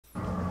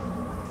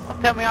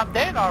tell me I'm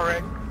dead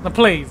already. Now,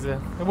 please, it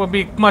wouldn't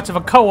be much of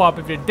a co-op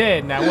if you're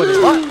dead now, would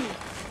it? What?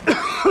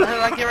 How did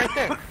I get right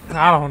there?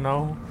 I don't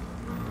know.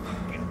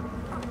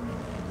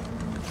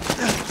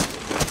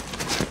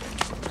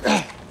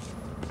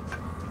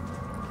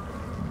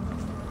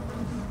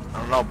 I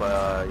don't know,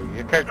 but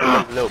your character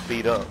looks a little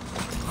beat up.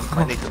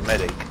 I need some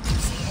medic.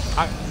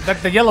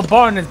 The yellow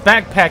bar in his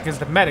backpack is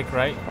the medic,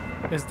 right?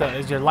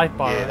 Is your life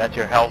bar? Yeah, right? that's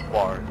your health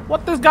bar.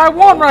 What this guy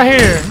want right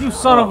here? You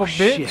son of a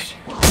bitch! Shit.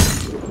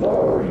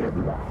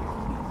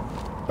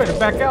 Better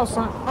back out,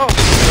 son. Oh,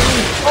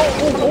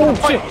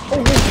 Shit!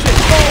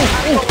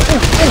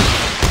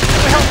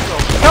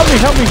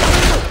 Help me!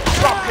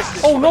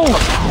 Oh no!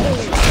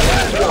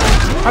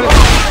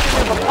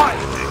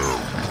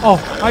 Oh,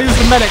 I used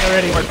the medic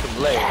already.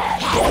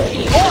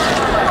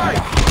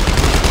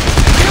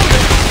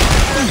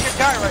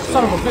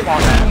 Son of a bitch!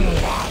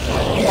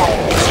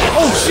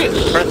 Oh shit!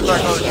 press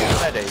circle to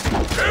use medic.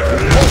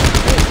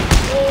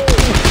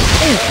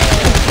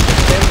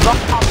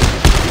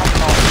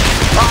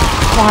 I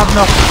don't have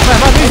enough. Man,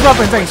 these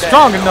weapons ain't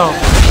strong enough.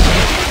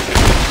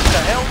 What the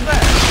hell is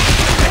that?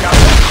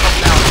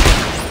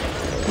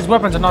 These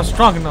weapons are not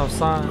strong enough,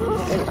 son.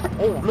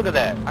 Oh, look at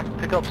that. I can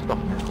pick up stuff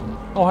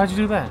now. Oh, how'd you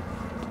do that?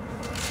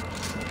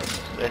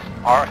 It's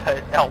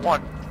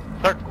L1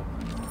 circle.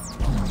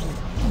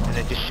 And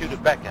then just shoot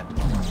it back at me.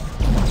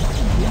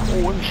 Oh,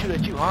 let me shoot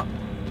at you, huh?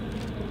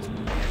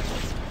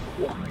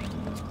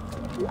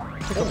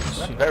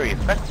 That's very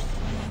effective.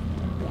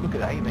 Look at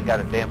that. I even got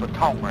a damn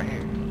baton right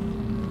here.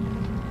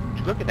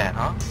 Look at that,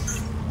 huh?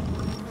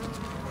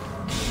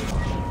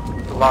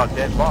 It's a lot of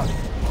dead bodies. I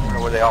don't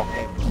know where they all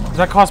came from. Does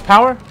that cost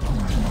power?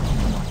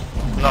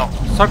 No.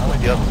 Circle. Only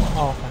the other one.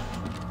 Oh, okay.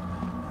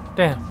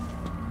 Damn.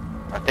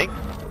 I think.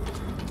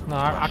 No,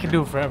 I can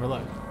do it forever.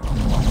 Look.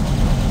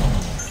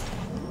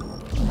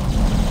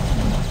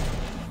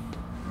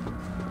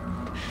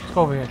 Let's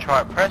go over here.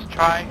 Press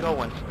triangle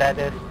when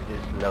status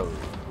is low.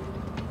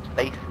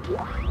 Stasis.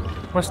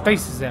 Where's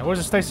stasis at? Where's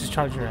the stasis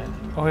charger at?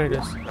 Oh, here it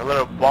is. A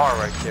little bar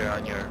right there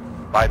on your,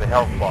 by the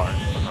health bar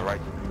on the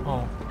right.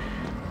 Oh.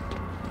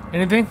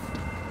 Anything?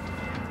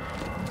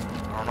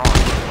 I don't know.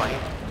 I'm just playing.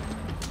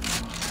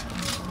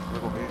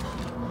 Look over here.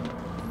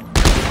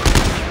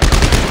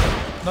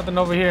 Nothing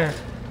over here.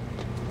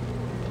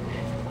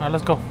 Alright,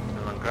 let's go. On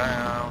the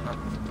ground.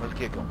 Nothing. Let's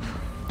get going.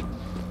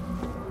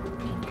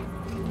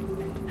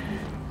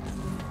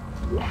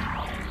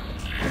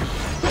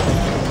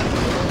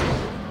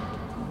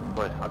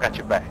 But I got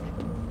your back.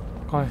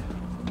 Go ahead.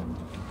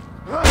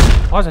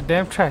 Oh, it's a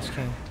damn trash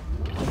can.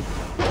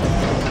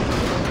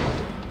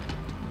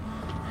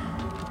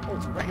 Oh,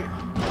 right here.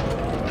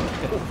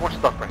 Oh, more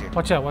stuff right here.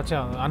 Watch out, watch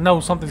out. I know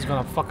something's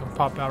gonna fucking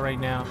pop out right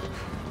now.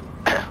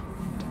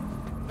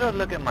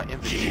 Look at my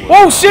inventory.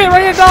 Oh shit,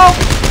 right here, dog!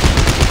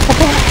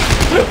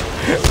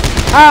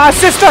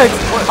 Assistance!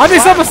 I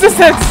need some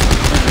assistance!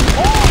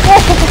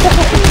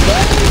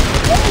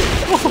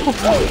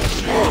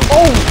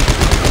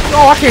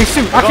 Oh, I can't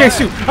shoot! I can't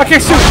shoot! I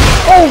can't shoot!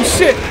 Oh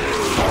shit!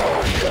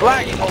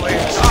 Black over here.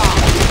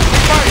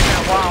 Fighting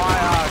that while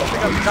I pick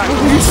up the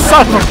knife. You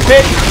son of a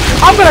bitch!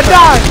 I'm gonna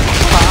die!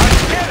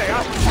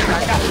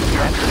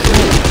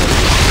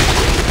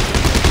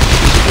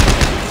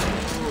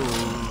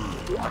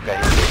 Okay.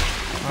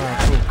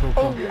 Alright, cool.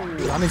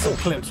 I need some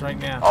clips right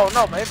now. Oh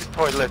no, my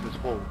inventory list is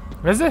full.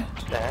 Is it?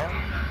 What the hell?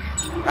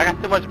 I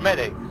got too much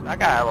medics. I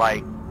got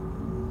like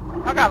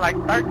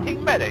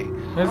 13 medics.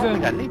 I don't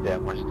think I need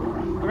that much.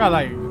 I got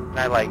like...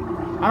 I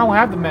don't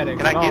have the medic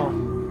Can I at get... all.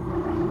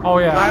 Oh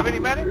yeah. Do I have any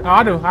medics? No,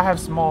 I do. I have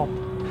small.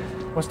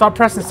 Well, start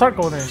pressing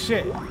circle then,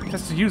 shit.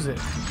 Just to use it.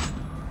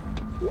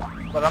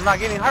 But I'm not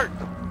getting hurt.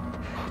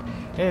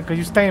 Yeah, because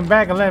you staying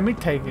back and letting me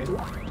take it.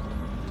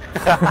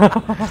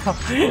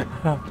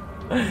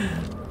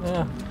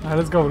 Yeah. Alright,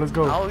 let's go, let's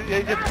go. No,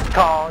 it's just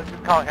called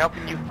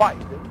helping you fight.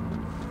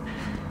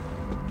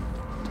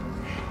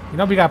 You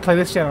know we gotta play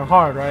this shit on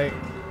hard, right?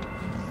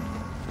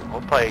 We'll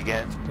play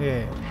again.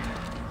 Yeah.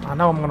 I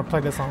know I'm gonna play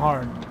this on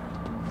hard.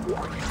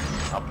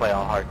 I'll play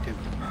on hard too.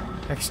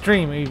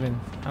 Extreme even.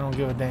 I don't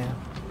give a damn.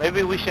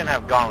 Maybe we shouldn't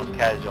have gone with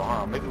casual,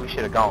 huh? Maybe we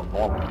should have gone with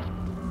normal.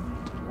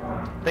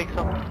 Think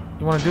so?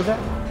 You wanna do that?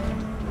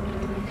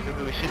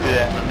 Maybe we should do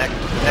that in the next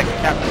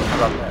chapter. How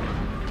about that?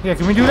 Yeah,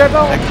 can we do that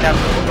though? Next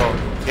chapter we'll go.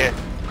 Yeah,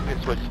 we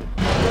can switch it.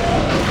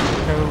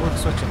 Okay, we'll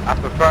switch it. I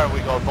prefer we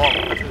go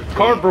normal.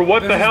 Carver,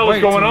 what the This is hell way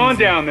is going too on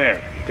easy. down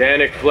there?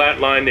 Danik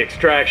flatlined the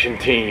extraction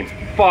team.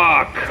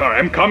 Fuck! Alright,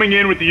 I'm coming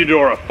in with the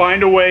Eudora.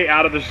 Find a way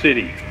out of the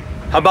city.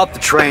 How about the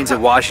trains at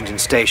Washington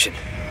Station?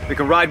 We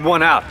can ride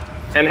one out.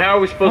 And how are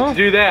we supposed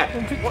to do that?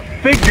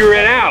 Figure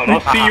it out.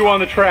 I'll see you on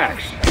the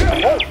tracks.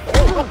 Oh,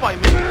 don't fight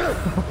me. You're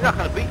not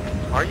gonna beat me,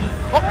 are you?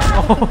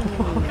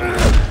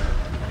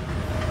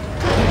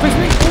 Push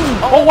me!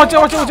 Oh, watch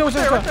out, watch out, watch out,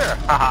 Right watch out! there.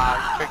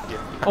 Haha, tricked you.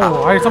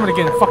 Oh, I heard somebody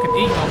getting fucking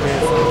eaten over here.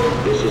 So.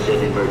 This is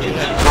an emergency.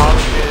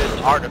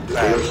 Artifact. Oh,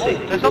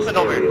 there's something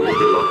over Area will here.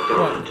 be locked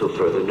down until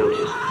further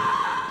notice.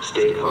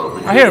 Stay calm.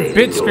 and I hear a remain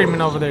bitch calm.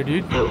 screaming over there,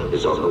 dude. Help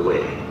is on the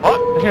way. What?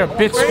 I hear a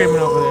bitch screaming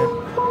over there.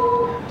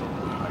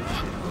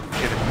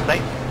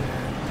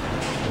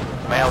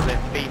 same. Males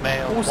and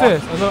females. What's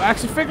this? A little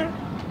action figure?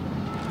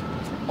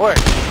 Where?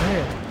 Right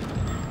here.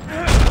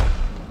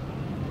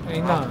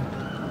 Ain't none.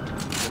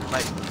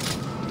 Nice.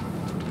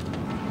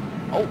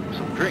 Oh,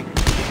 some drink.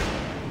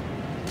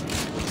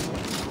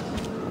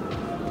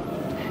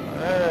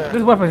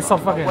 This weapon is so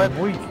fucking weapon.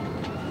 weak. You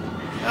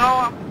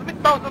know, let me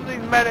throw some of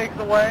these medics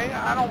away.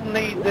 I don't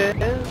need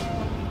this.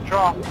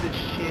 Drop this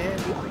shit.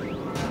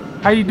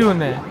 How you doing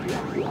that?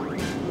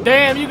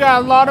 Damn, you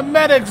got a lot of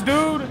medics,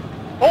 dude.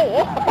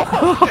 Oh,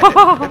 shit.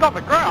 It's on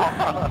the ground.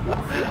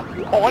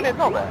 Oh, I didn't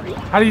know that.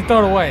 How do you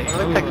throw it away?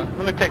 Let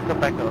me take them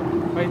back up.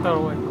 How you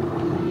throw it away?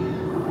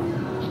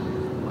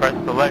 Press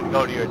select,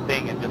 go to your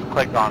thing, and just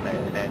click on it,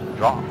 and then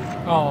drop.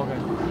 Oh, okay.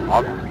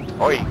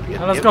 Or you can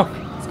Now let's go.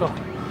 Let's go.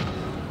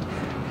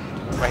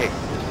 Right here.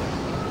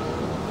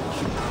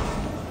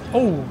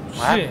 Oh, What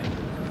shit. happened?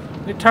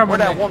 They terminated. Where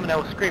that woman that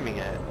was screaming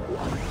at?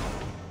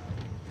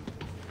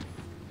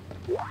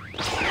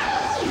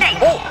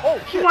 Oh,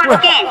 shit. Once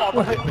again.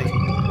 Oh, hit me.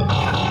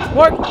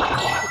 What?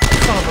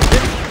 Son of a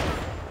bitch.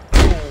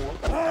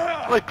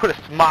 Let me put a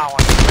smile on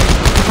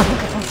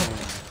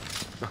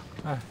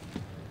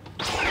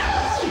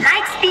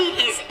Light speed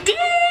is Hey,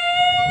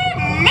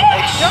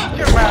 diminished. shut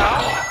your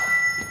mouth.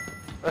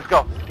 Let's go.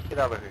 Get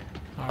out of here.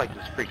 Like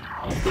this freak.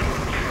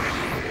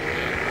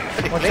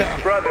 Watch out.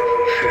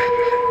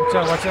 Watch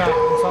out, watch out.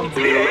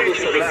 Something. Level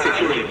 7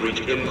 security breach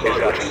in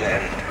progress.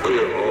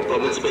 Clear all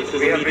public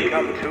spaces immediately.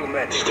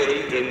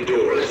 Stay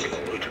indoors.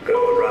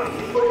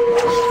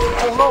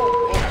 Oh no! Oh,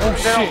 They don't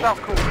shit. sound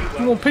cool.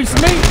 You want a piece of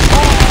me?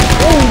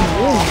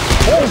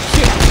 Oh,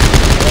 shit.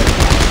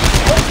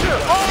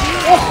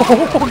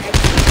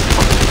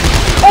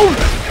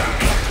 Oh!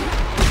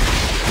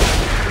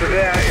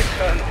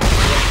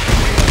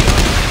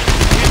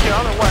 Use your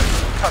other one.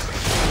 Cover.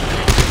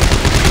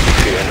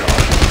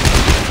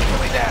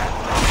 Way down.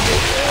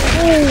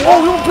 Oh,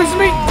 you want a piece of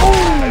me? Oh!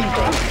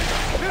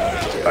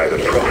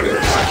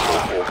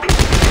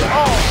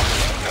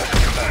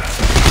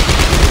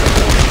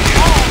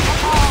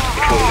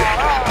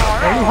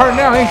 Oh, you hurt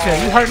now, ain't you?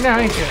 You hurt now,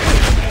 ain't you?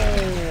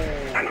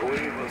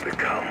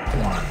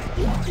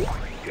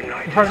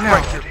 You hurt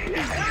now.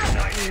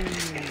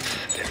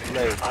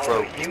 Legs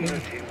broken.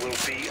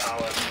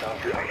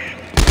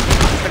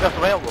 Pick up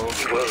some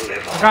elbows. I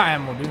got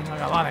ammo, dude. I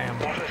got a lot of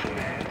ammo.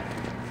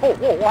 Oh,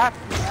 whoa, what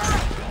happened?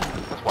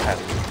 That's what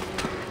happened.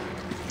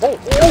 Oh.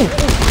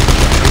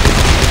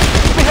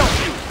 Let me help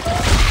you.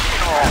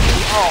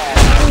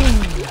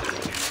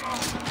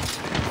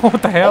 What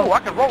the hell? Oh, I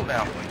can roll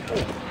now.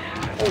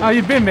 Oh,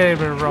 you've been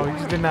able to roll. You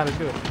just didn't know how to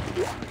do it.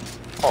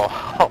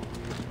 Oh.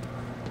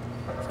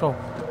 Let's go.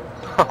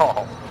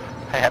 Oh.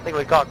 Hey, I think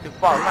we got too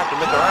far. We have to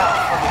look around.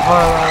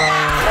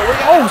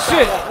 Oh,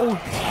 shit. Oh,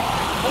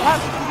 What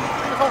happened?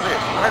 It's over here.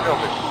 I heard it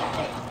over here.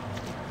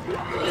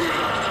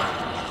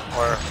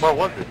 Or, where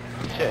was it?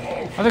 Shit.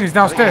 I think it's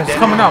downstairs. It's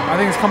coming up. I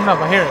think it's coming up.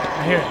 I hear it.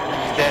 I hear it.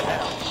 He's dead now.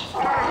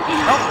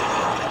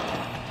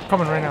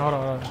 Coming right now. Hold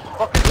on.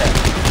 What the fuck is that?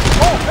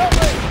 Oh, help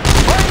me!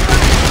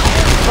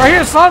 Right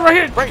here, son. Right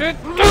here. Break his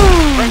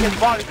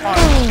body part.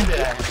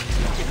 Yeah.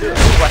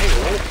 Right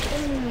here.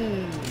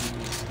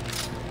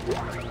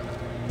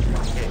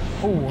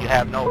 Ooh. You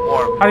have no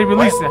more. How do you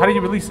release it? How do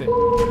you release it?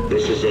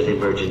 This is an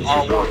emergency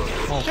zone.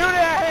 Shoot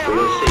at him!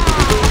 Real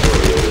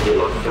safety area will be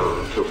locked down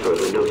until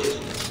further notice.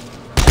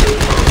 Stay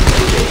calm.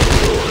 Stay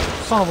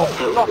indoors. Son of a...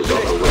 Help is on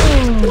the way.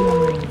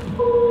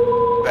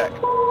 Back.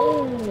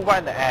 Ooh, right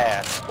in the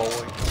ass,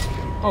 boy.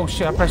 Oh,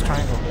 shit. I pressed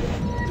triangle.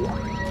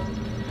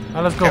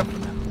 Now let's go. Yep.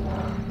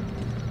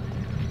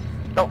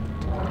 No.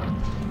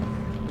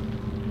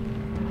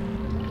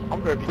 I'm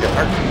gonna be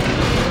hurt.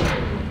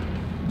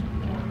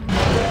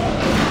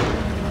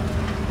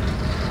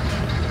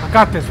 I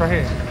got this right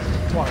here.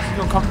 Watch. He's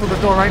gonna come through the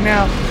door right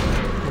now.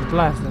 And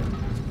blast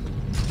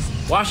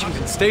it.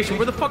 Washington Station,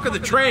 where the fuck are the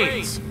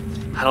trains?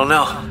 I don't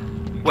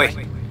know. Wait.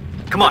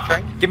 Come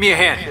on. Give me a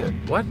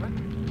hand. What?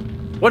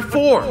 What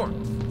for?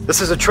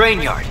 This is a train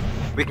yard.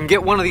 We can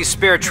get one of these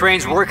spare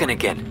trains working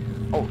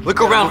again. Oh,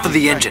 Look around for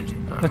the engine.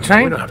 The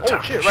train?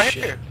 Oh shit, right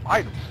here.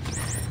 Items.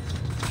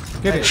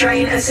 Get it.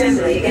 Train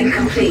assembly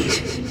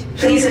incomplete.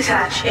 Please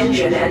attach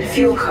engine and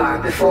fuel car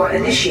before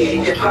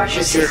initiating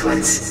departure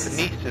sequence.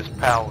 Kinesis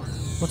power.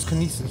 What's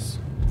kinesis?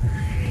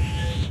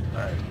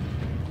 Alright.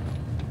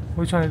 What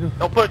are you trying to do?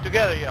 Don't put it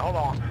together yet. Hold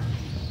on.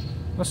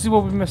 Let's see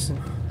what we're missing.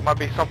 There might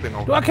be something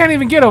over Dude, I can't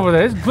even get over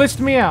there. It's glitched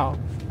me out.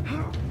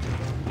 there.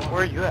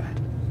 Where are you at?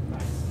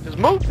 Just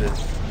move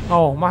this.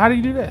 Oh, how do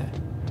you do that?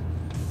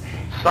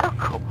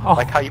 Circle. Oh.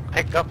 Like how you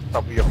pick up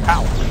some of your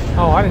power.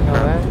 Oh, I didn't know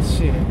that.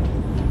 Shit.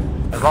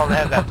 As long as it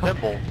has that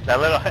symbol,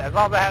 as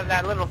long as it has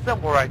that little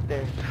symbol right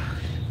there,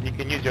 you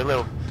can use your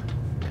little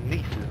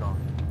kinesis on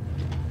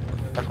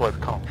it. That's what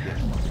it's called. Yeah.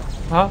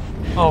 Huh?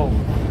 Oh.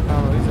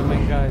 Oh, these are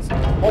link guys.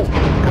 Oh,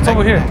 What's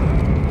over here?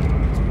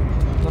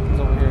 Nothing's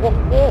over here.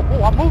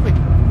 Whoa, I'm moving.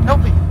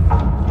 Help me.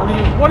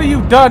 What are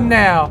you done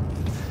now?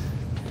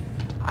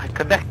 I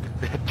connected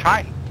the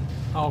train.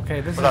 Oh,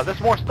 okay, But there's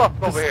more stuff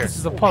over here. This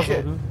is a Oh, puzzle,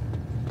 shit. dude.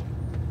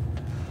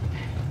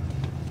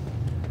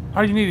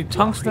 All you needed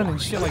tungsten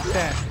and shit like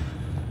that.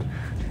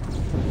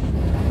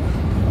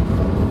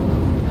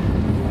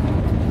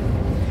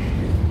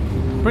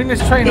 Bring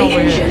this train The over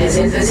engine here. is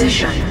in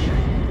position.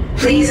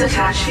 Please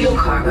attach fuel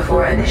car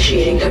before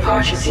initiating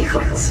departure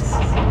sequence.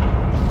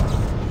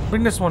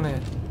 Bring this one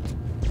in.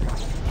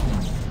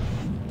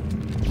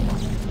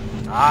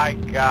 I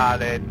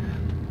got it.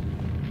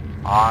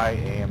 I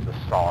am the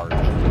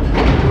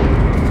sergeant.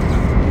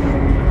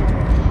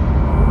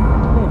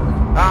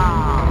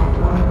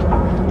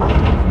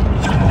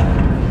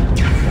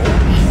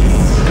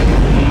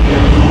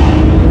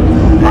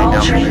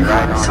 All train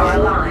cars are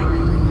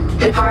aligned.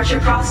 Departure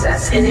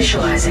process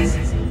initializing.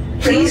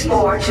 Please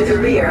board to the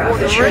rear of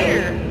the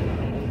train.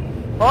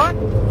 What?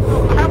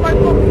 How am I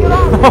supposed to get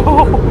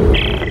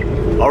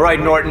off? All right,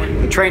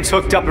 Norton. The train's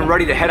hooked up and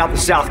ready to head out the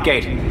south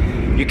gate.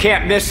 You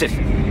can't miss it.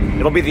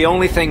 It'll be the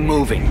only thing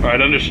moving. All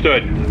right,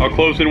 understood. I'll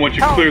close in once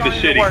you clear the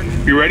city.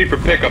 Be ready for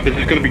pickup. This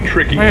is going to be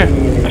tricky. Right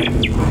here.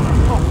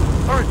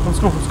 Let's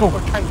go, let's go.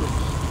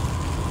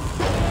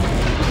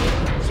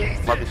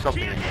 Might be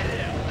something in here.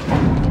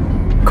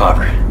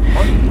 Carver,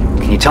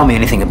 can you tell me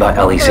anything about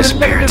Ellie's Hey, look at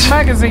disappearance? this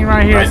magazine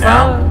right here, Right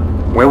now?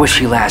 son. Where was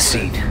she last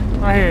seen?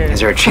 Right here. Is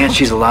there a chance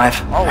she's alive?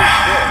 Oh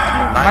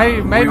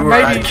shit. Maybe, We were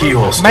at the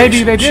keyhole station.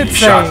 maybe they did she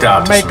say shocked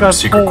out to make some us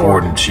secret poor.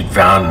 coordinates she'd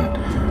found,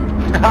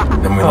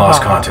 and then we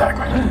lost contact.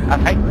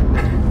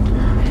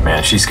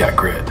 Man, she's got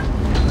grit.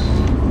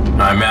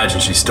 I imagine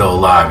she's still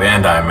alive,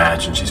 and I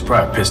imagine she's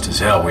probably pissed as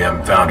hell we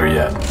haven't found her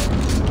yet.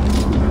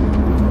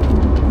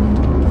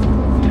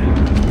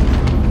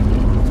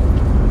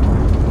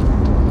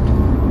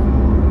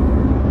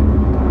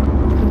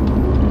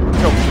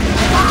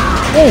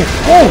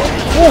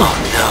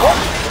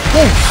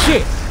 Oh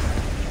shit!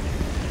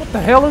 What the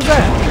hell is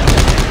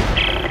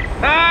that?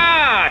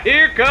 Ah,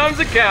 here comes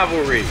the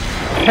cavalry.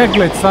 Head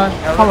glitch, son.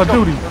 Call of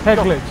Duty. Head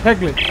glitch. Head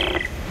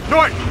glitch.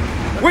 Norton,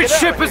 which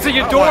ship is the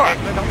Eudora?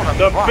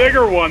 The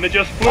bigger one that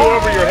just flew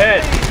over your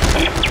head.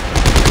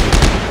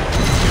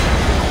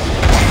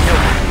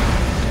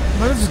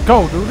 Man, let's just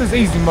go, dude. This is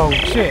easy mode.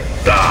 Shit.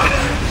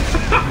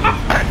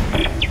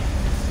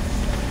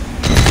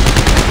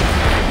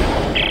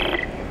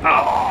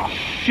 Oh,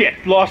 shit.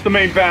 Lost the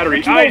main battery.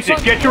 What you know, Isaac,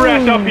 son? get your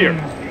ass up here.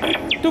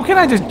 Dude, can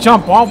I just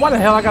jump off? Why the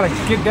hell I gotta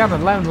get down the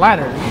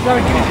ladder? You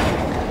gotta get...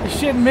 You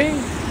shitting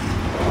me?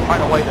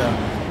 Find a way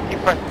to keep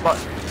pressing the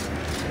button.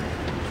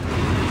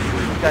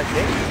 That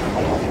thing?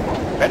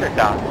 Better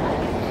die.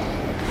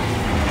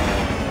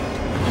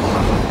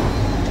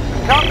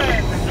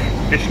 Coming!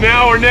 It's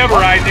now or never,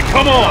 Isaac.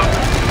 Come on.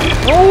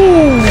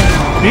 Oh,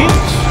 bitch.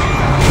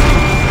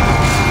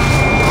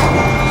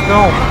 Let's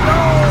go.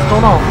 What's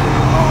going on?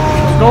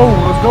 Let's go.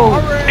 Let's go.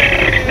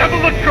 Double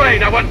the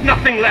train. I want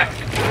nothing left.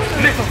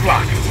 Missile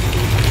block.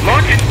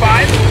 Launch in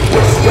 5,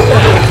 4,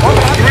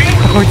 3,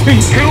 Oh,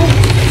 jeez. 2.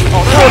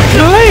 Oh,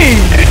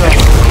 please!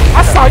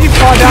 I saw you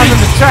fall down in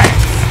the track.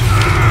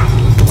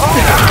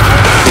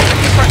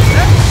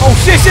 Oh,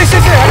 shit. I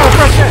gotta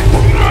press that.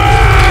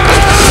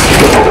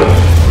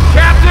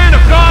 Captain,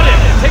 I've got it.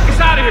 Take us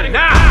out of here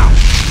now.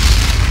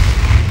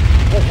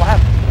 What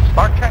happened?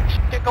 Star Trek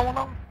shit going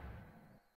on?